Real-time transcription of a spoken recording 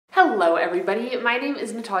Hello everybody, my name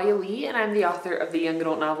is Natalia Leigh and I'm the author of the young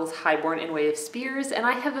adult novels Highborn and Way of Spears, and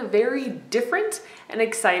I have a very different and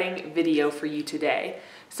exciting video for you today.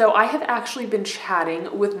 So I have actually been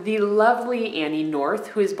chatting with the lovely Annie North,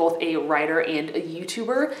 who is both a writer and a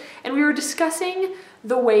YouTuber, and we were discussing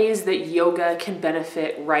the ways that yoga can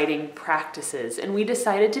benefit writing practices, and we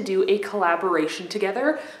decided to do a collaboration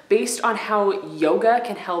together based on how yoga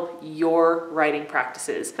can help your writing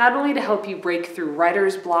practices. Not only to help you break through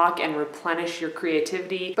writer's block and replenish your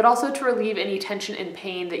creativity, but also to relieve any tension and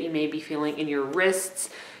pain that you may be feeling in your wrists,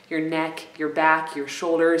 your neck, your back, your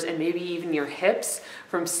shoulders, and maybe even your hips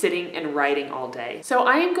from sitting and writing all day. So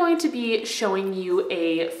I am going to be showing you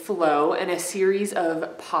a flow and a series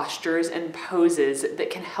of postures and poses that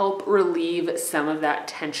can help relieve some of that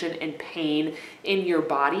tension and pain in your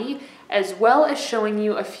body, as well as showing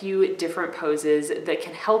you a few different poses that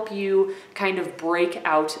can help you kind of break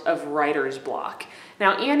out of writer's block.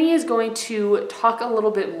 Now, Annie is going to talk a little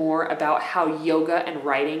bit more about how yoga and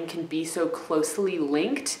writing can be so closely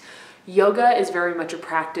linked. Yoga is very much a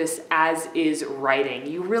practice, as is writing.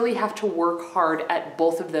 You really have to work hard at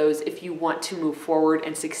both of those if you want to move forward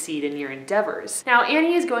and succeed in your endeavors. Now,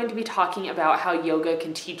 Annie is going to be talking about how yoga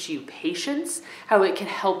can teach you patience, how it can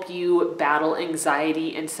help you battle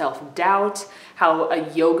anxiety and self-doubt, how a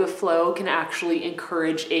yoga flow can actually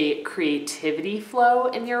encourage a creativity flow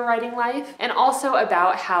in your writing life, and also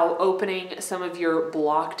about how opening some of your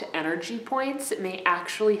blocked energy points may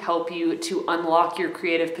actually help you to unlock your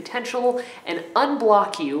creative potential and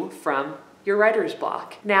unblock you from your writer's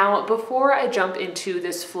block. Now, before I jump into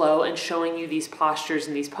this flow and showing you these postures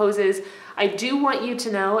and these poses, I do want you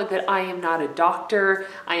to know that I am not a doctor.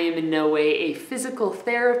 I am in no way a physical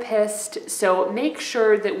therapist. So make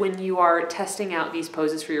sure that when you are testing out these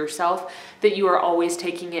poses for yourself, that you are always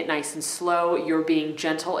taking it nice and slow. You're being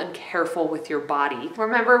gentle and careful with your body.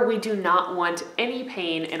 Remember, we do not want any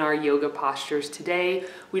pain in our yoga postures today.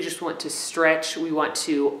 We just want to stretch. We want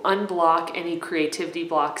to unblock any creativity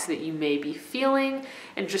blocks that you may be feeling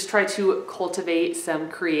and just try to cultivate some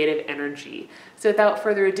creative energy. So without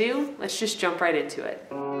further ado, let's just jump right into it.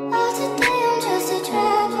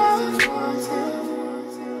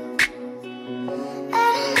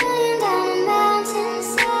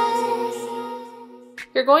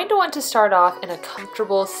 You're going to want to start off in a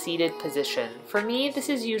comfortable seated position. For me, this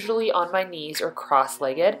is usually on my knees or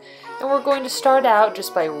cross-legged, and we're going to start out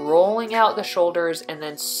just by rolling out the shoulders and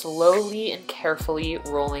then slowly and carefully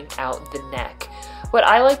rolling out the neck. What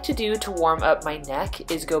I like to do to warm up my neck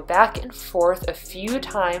is go back and forth a few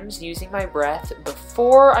times using my breath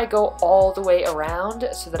before I go all the way around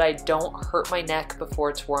so that I don't hurt my neck before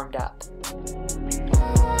it's warmed up.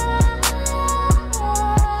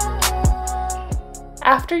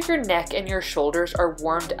 After your neck and your shoulders are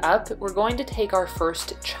warmed up, we're going to take our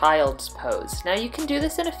first child's pose. Now you can do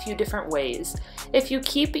this in a few different ways. If you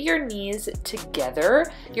keep your knees together,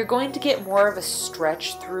 you're going to get more of a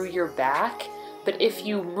stretch through your back. But if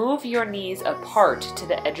you move your knees apart to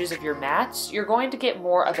the edges of your mats, you're going to get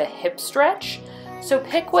more of a hip stretch. So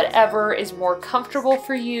pick whatever is more comfortable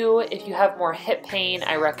for you. If you have more hip pain,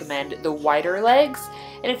 I recommend the wider legs.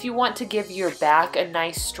 And if you want to give your back a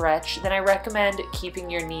nice stretch, then I recommend keeping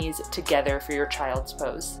your knees together for your child's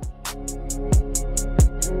pose.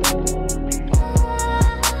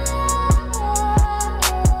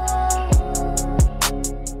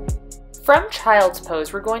 From child's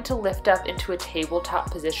pose, we're going to lift up into a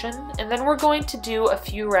tabletop position, and then we're going to do a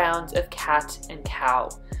few rounds of cat and cow.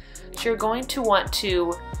 So you're going to want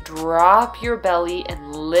to drop your belly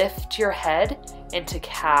and lift your head into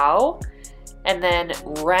cow, and then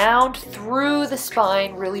round through the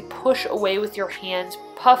spine, really push away with your hands,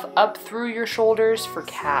 puff up through your shoulders for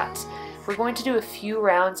cat. We're going to do a few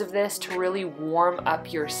rounds of this to really warm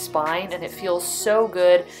up your spine, and it feels so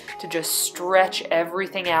good to just stretch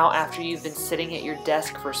everything out after you've been sitting at your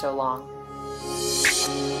desk for so long.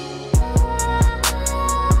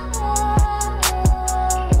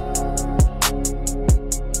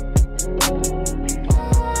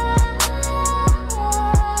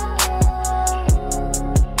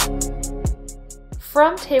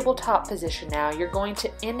 From tabletop position now, you're going to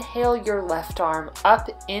inhale your left arm up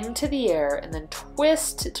into the air and then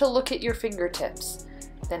twist to look at your fingertips.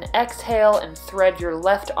 Then exhale and thread your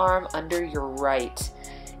left arm under your right.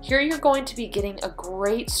 Here you're going to be getting a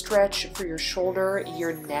great stretch for your shoulder,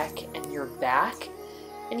 your neck, and your back.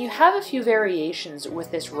 And you have a few variations with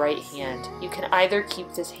this right hand. You can either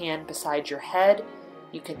keep this hand beside your head,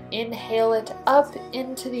 you can inhale it up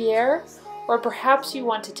into the air, Or perhaps you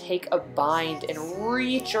want to take a bind and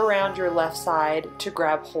reach around your left side to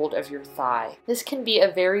grab hold of your thigh. This can be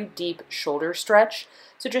a very deep shoulder stretch,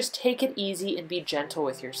 so just take it easy and be gentle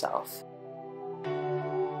with yourself.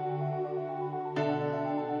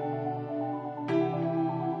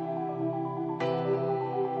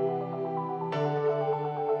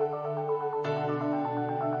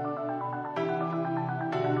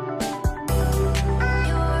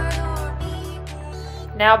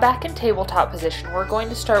 Now back in tabletop position, we're going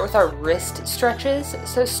to start with our wrist stretches.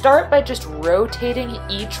 So start by just rotating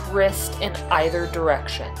each wrist in either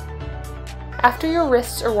direction. After your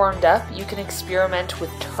wrists are warmed up, you can experiment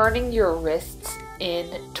with turning your wrists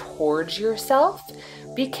in towards yourself.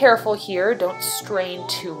 Be careful here, don't strain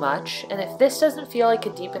too much. And if this doesn't feel like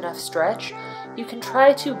a deep enough stretch, you can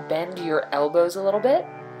try to bend your elbows a little bit.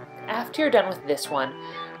 After you're done with this one,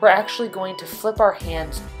 we're actually going to flip our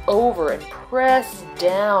hands over and press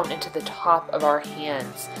down into the top of our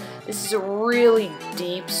hands. This is a really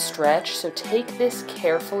deep stretch, so take this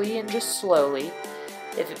carefully and just slowly.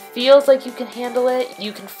 If it feels like you can handle it,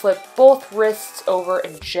 you can flip both wrists over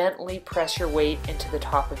and gently press your weight into the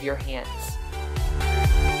top of your hands.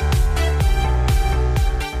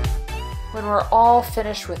 When we're all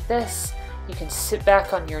finished with this, you can sit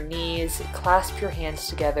back on your knees, clasp your hands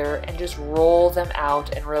together, and just roll them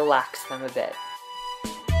out and relax them a bit.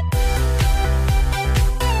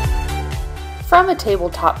 From a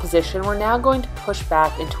tabletop position, we're now going to push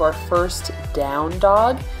back into our first down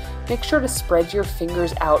dog. Make sure to spread your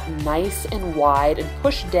fingers out nice and wide and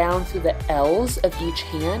push down through the L's of each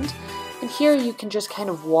hand. And here you can just kind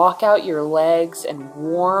of walk out your legs and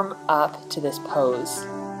warm up to this pose.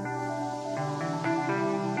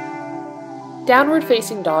 Downward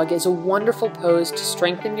facing dog is a wonderful pose to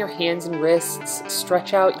strengthen your hands and wrists,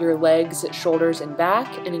 stretch out your legs, shoulders, and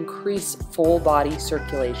back, and increase full body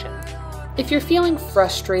circulation. If you're feeling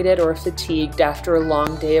frustrated or fatigued after a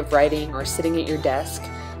long day of writing or sitting at your desk,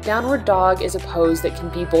 downward dog is a pose that can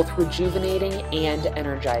be both rejuvenating and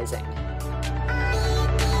energizing.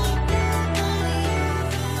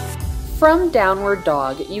 From downward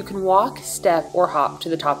dog, you can walk, step, or hop to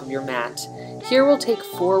the top of your mat. Here we'll take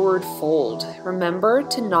forward fold. Remember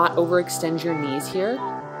to not overextend your knees here.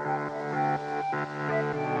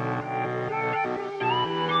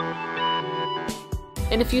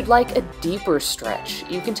 And if you'd like a deeper stretch,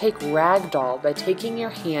 you can take ragdoll by taking your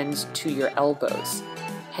hands to your elbows.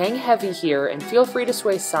 Hang heavy here and feel free to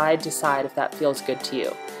sway side to side if that feels good to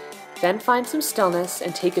you. Then find some stillness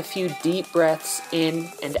and take a few deep breaths in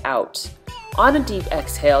and out. On a deep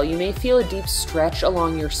exhale, you may feel a deep stretch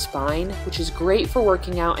along your spine, which is great for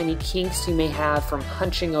working out any kinks you may have from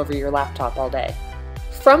hunching over your laptop all day.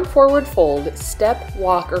 From forward fold, step,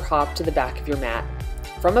 walk, or hop to the back of your mat.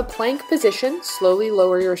 From a plank position, slowly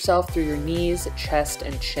lower yourself through your knees, chest,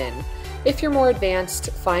 and chin. If you're more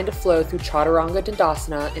advanced, find a flow through Chaturanga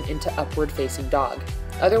Dandasana and into upward facing dog.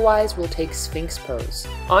 Otherwise, we'll take Sphinx pose.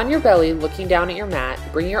 On your belly, looking down at your mat,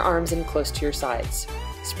 bring your arms in close to your sides.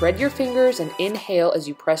 Spread your fingers and inhale as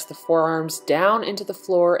you press the forearms down into the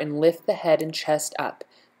floor and lift the head and chest up,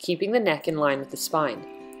 keeping the neck in line with the spine.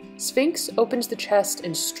 Sphinx opens the chest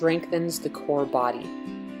and strengthens the core body.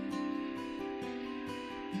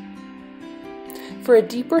 For a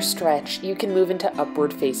deeper stretch, you can move into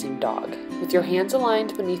upward facing dog. With your hands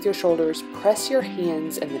aligned beneath your shoulders, press your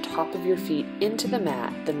hands and the top of your feet into the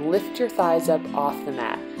mat, then lift your thighs up off the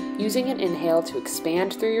mat, using an inhale to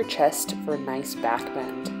expand through your chest for a nice back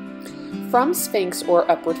bend. From Sphinx or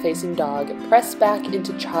upward facing dog, press back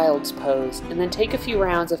into child's pose and then take a few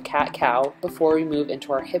rounds of cat-cow before we move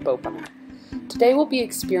into our hip opener. Today we'll be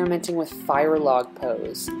experimenting with fire log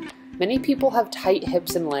pose. Many people have tight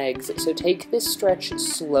hips and legs, so take this stretch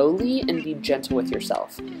slowly and be gentle with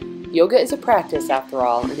yourself. Yoga is a practice after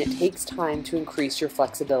all, and it takes time to increase your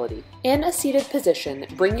flexibility. In a seated position,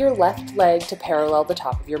 bring your left leg to parallel the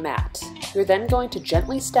top of your mat. You're then going to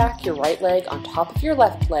gently stack your right leg on top of your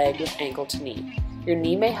left leg with ankle to knee. Your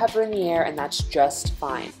knee may hover in the air, and that's just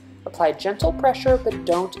fine. Apply gentle pressure, but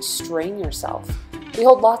don't strain yourself. We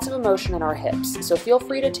hold lots of emotion in our hips, so feel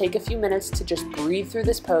free to take a few minutes to just breathe through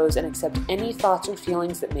this pose and accept any thoughts or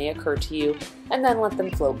feelings that may occur to you, and then let them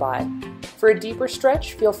float by. For a deeper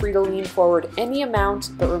stretch, feel free to lean forward any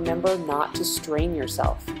amount, but remember not to strain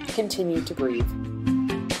yourself. Continue to breathe.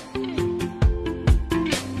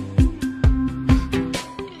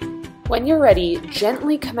 When you're ready,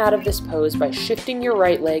 gently come out of this pose by shifting your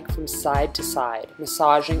right leg from side to side,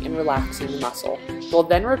 massaging and relaxing the muscle. You'll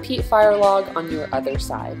then repeat fire log on your other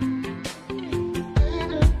side.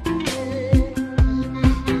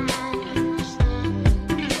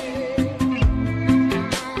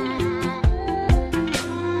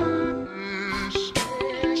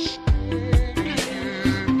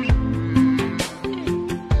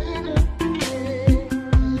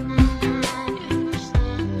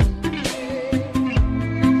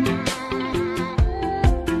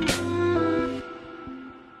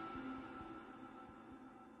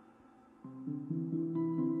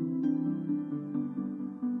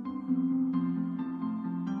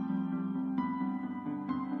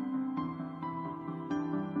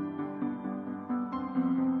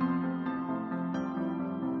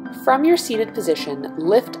 From your seated position,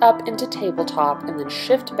 lift up into tabletop and then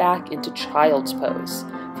shift back into child's pose.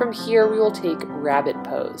 From here, we will take rabbit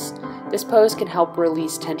pose. This pose can help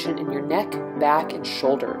release tension in your neck, back, and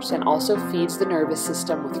shoulders, and also feeds the nervous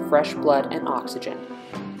system with fresh blood and oxygen.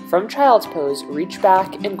 From child's pose, reach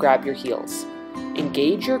back and grab your heels.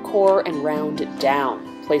 Engage your core and round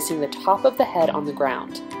down, placing the top of the head on the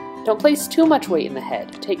ground. Don't place too much weight in the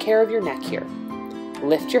head. Take care of your neck here.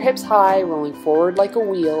 Lift your hips high, rolling forward like a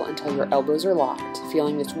wheel until your elbows are locked,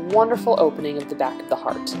 feeling this wonderful opening of the back of the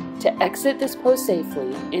heart. To exit this pose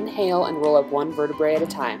safely, inhale and roll up one vertebrae at a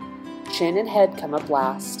time. Chin and head come up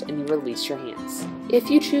last, and you release your hands. If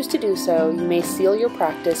you choose to do so, you may seal your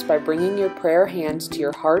practice by bringing your prayer hands to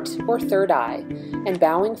your heart or third eye and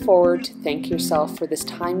bowing forward to thank yourself for this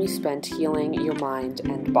time you spent healing your mind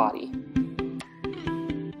and body.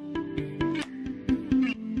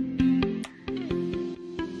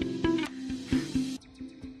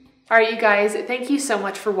 Alright you guys, thank you so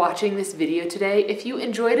much for watching this video today. If you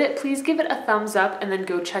enjoyed it, please give it a thumbs up and then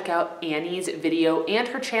go check out Annie's video and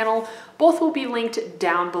her channel. Both will be linked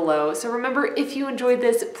down below. So remember, if you enjoyed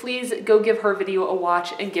this, please go give her video a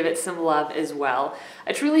watch and give it some love as well.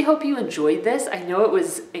 I truly hope you enjoyed this. I know it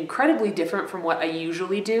was incredibly different from what I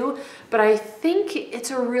usually do, but I think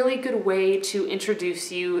it's a really good way to introduce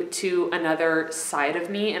you to another side of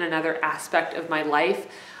me and another aspect of my life.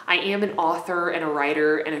 I am an author and a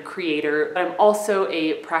writer and a creator, but I'm also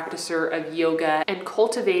a practicer of yoga, and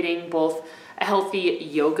cultivating both a healthy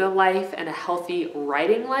yoga life and a healthy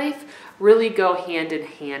writing life really go hand in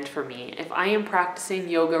hand for me. If I am practicing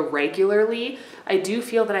yoga regularly, I do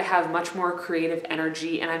feel that I have much more creative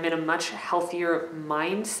energy and I'm in a much healthier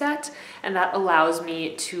mindset, and that allows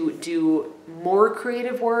me to do more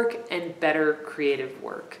creative work and better creative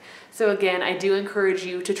work. So again, I do encourage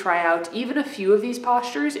you to try out even a few of these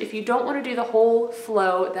postures. If you don't want to do the whole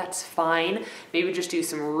flow, that's fine. Maybe just do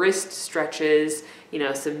some wrist stretches,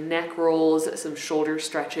 some neck rolls, some shoulder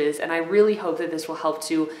stretches, and I really hope that this will help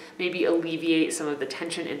to maybe alleviate some of the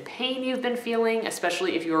tension and pain you've been feeling,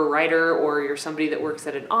 especially if you're a writer or you're somebody that works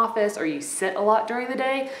at an office or you sit a lot during the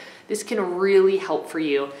day. This can really help for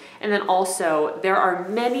you. And then also, there are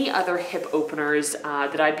many other hip openers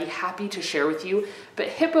that I'd be happy to share with you, but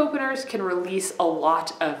hip openers can release a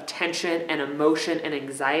lot of tension and emotion and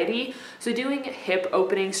anxiety. So doing hip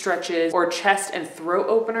opening stretches or chest and throat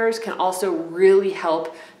openers can also really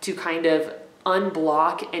help to kind of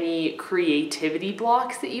unblock any creativity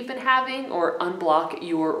blocks that you've been having, or unblock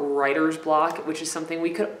your writer's block, which is something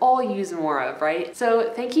we could all use more of, right?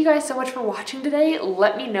 So thank you guys so much for watching today.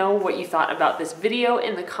 Let me know what you thought about this video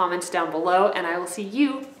in the comments down below, and I will see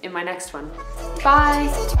you in my next one. Bye!